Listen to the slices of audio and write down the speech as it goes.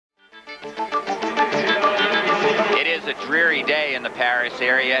a dreary day in the Paris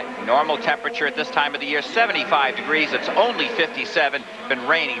area. Normal temperature at this time of the year, 75 degrees. It's only 57. Been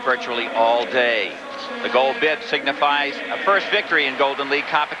raining virtually all day. The gold bib signifies a first victory in Golden League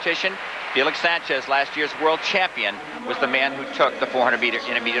competition. Felix Sánchez, last year's world champion, was the man who took the 400-meter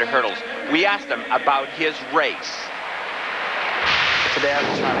intermediate hurdles. We asked him about his race. Today I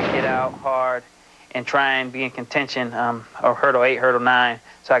was trying to get out hard and try and be in contention of hurdle 8, hurdle 9,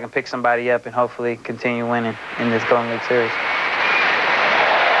 so I can pick somebody up and hopefully continue winning in this Golden League Series.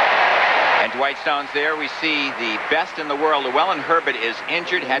 And Dwight Stone's there. We see the best in the world. Llewellyn Herbert is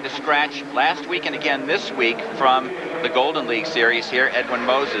injured, had to scratch last week and again this week from the Golden League Series here. Edwin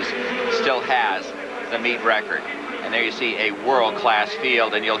Moses still has the meet record. And there you see a world-class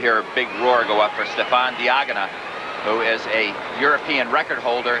field, and you'll hear a big roar go up for Stéphane Diagana, who is a European record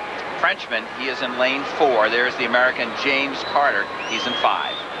holder. Frenchman, he is in lane 4. There's the American James Carter. He's in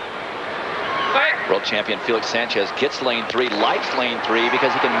 5. World champion Felix Sánchez gets lane 3, likes lane 3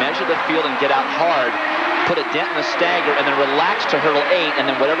 because he can measure the field and get out hard, put a dent in the stagger, and then relax to hurdle 8, and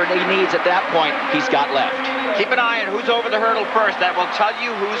then whatever he needs at that point, he's got left. Keep an eye on who's over the hurdle first. That will tell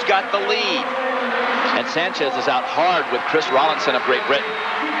you who's got the lead. And Sánchez is out hard with Chris Rowlinson of Great Britain.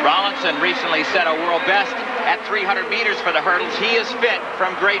 Rowlinson recently set a world best at 300 meters for the hurdles. He is fit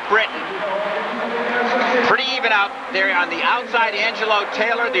from Great Britain. Pretty even out there on the outside. Angelo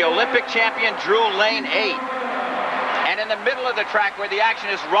Taylor, the Olympic champion, drew lane 8. And in the middle of the track where the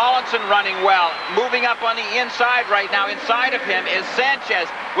action is, Rowlinson running well. Moving up on the inside right now. Inside of him is Sánchez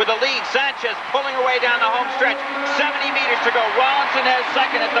with the lead. Sánchez pulling away down the home stretch. 70 meters to go. Rowlinson has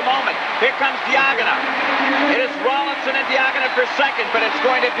second at the moment. Here comes Diagana. It is Rowlinson and Diagana for second, but it's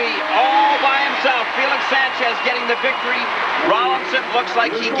going to be all by himself. Felix Sánchez getting the victory. Rowlinson looks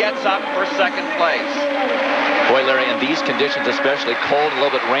like he gets up for second place. Boy, Larry, in these conditions, especially cold, a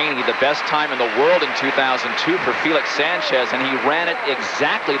little bit rainy, the best time in the world in 2002 for Felix Sánchez, and he ran it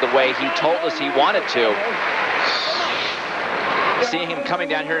exactly the way he told us he wanted to. Seeing him coming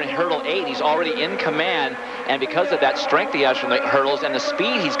down here in hurdle 8, he's already in command, and because of that strength he has from the hurdles and the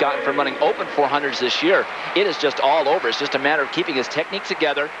speed he's gotten from running open 400s this year, it is just all over. It's just a matter of keeping his technique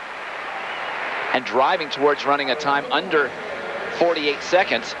together and driving towards running a time under 48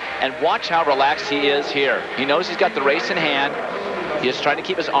 seconds, and watch how relaxed he is here. He knows he's got the race in hand. He is trying to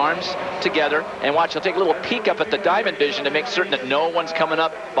keep his arms together, and watch, he'll take a little peek up at the diamond vision to make certain that no one's coming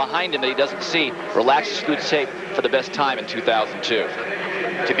up behind him that he doesn't see. Relaxes good shape for the best time in 2002.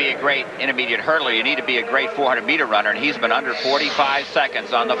 To be a great intermediate hurdler, you need to be a great 400-meter runner, and he's been under 45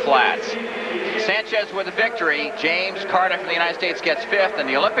 seconds on the flats. Sánchez with a victory. James Carter from the United States gets 5th, and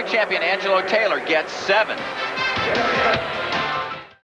the Olympic champion Angelo Taylor gets 7th.